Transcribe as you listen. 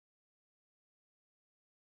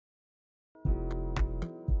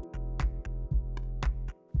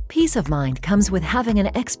Peace of mind comes with having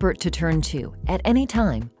an expert to turn to at any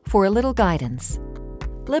time for a little guidance.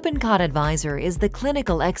 Lippincott Advisor is the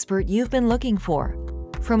clinical expert you've been looking for.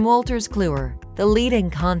 From Wolters Kluwer, the leading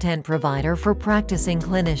content provider for practicing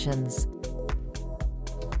clinicians.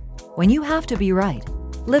 When you have to be right,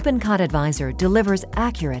 Lippincott Advisor delivers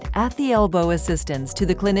accurate, at-the-elbow assistance to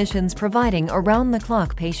the clinicians providing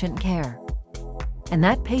around-the-clock patient care. And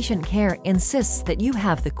that patient care insists that you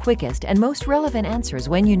have the quickest and most relevant answers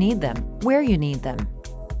when you need them, where you need them.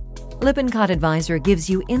 Lippincott Advisor gives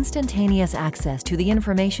you instantaneous access to the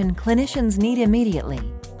information clinicians need immediately.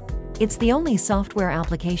 It's the only software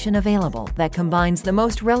application available that combines the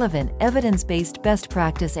most relevant, evidence-based best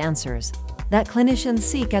practice answers that clinicians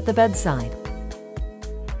seek at the bedside.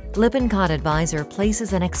 Lippincott Advisor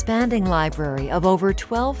places an expanding library of over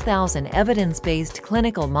 12,000 evidence-based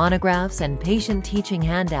clinical monographs and patient teaching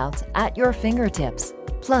handouts at your fingertips,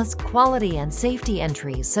 plus quality and safety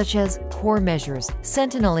entries such as core measures,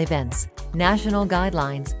 sentinel events, national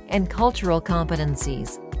guidelines, and cultural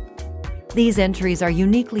competencies. These entries are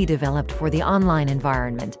uniquely developed for the online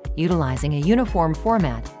environment, utilizing a uniform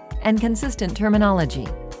format and consistent terminology.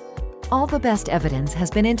 All the best evidence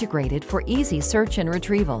has been integrated for easy search and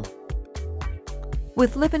retrieval.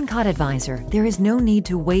 With Lippincott Advisor, there is no need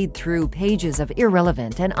to wade through pages of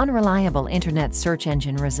irrelevant and unreliable internet search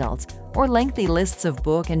engine results or lengthy lists of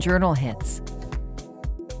book and journal hits.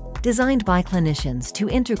 Designed by clinicians to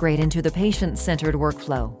integrate into the patient-centered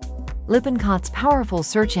workflow, Lippincott's powerful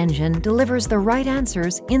search engine delivers the right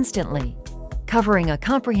answers instantly, covering a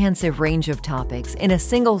comprehensive range of topics in a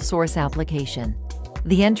single source application.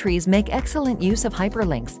 The entries make excellent use of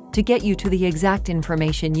hyperlinks to get you to the exact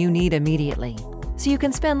information you need immediately, so you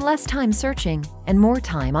can spend less time searching and more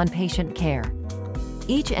time on patient care.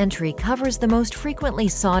 Each entry covers the most frequently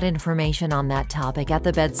sought information on that topic at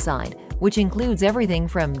the bedside, which includes everything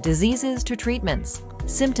from diseases to treatments,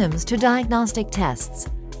 symptoms to diagnostic tests,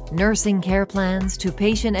 nursing care plans to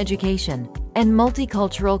patient education, and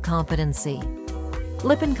multicultural competency.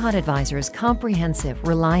 Lippincott Advisor's comprehensive,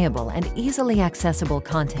 reliable, and easily accessible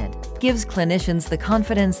content gives clinicians the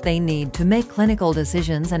confidence they need to make clinical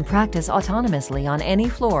decisions and practice autonomously on any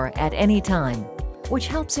floor at any time, which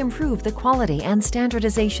helps improve the quality and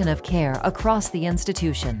standardization of care across the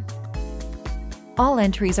institution. All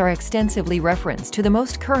entries are extensively referenced to the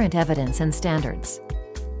most current evidence and standards.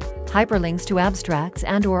 Hyperlinks to abstracts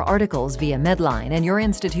and/or articles via Medline and your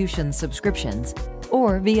institution's subscriptions,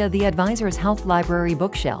 or via the Advisor's Health Library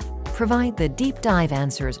bookshelf, provide the deep dive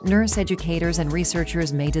answers nurse educators and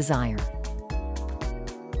researchers may desire.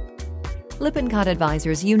 Lippincott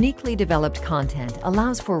Advisor's uniquely developed content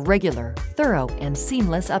allows for regular, thorough, and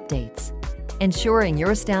seamless updates, ensuring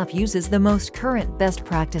your staff uses the most current best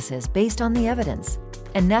practices based on the evidence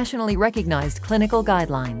and nationally recognized clinical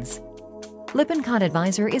guidelines. Lippincott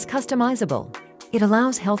Advisor is customizable. It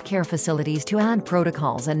allows healthcare facilities to add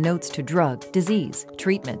protocols and notes to drug, disease,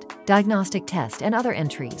 treatment, diagnostic test, and other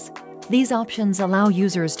entries. These options allow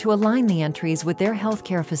users to align the entries with their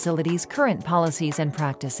healthcare facility's current policies and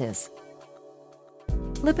practices.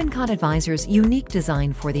 Lippincott Advisor's unique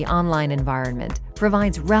design for the online environment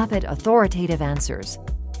provides rapid, authoritative answers.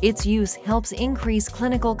 Its use helps increase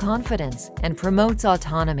clinical confidence and promotes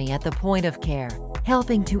autonomy at the point of care,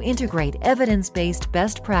 helping to integrate evidence-based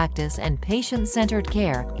best practice and patient-centered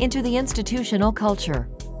care into the institutional culture.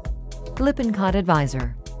 Lippincott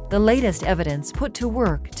Advisor, the latest evidence put to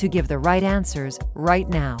work to give the right answers right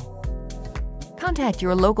now. Contact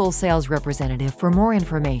your local sales representative for more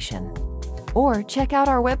information, or check out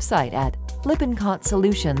our website at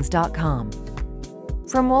lippincottsolutions.com.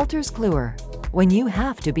 From Wolters Kluwer, when you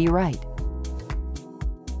have to be right.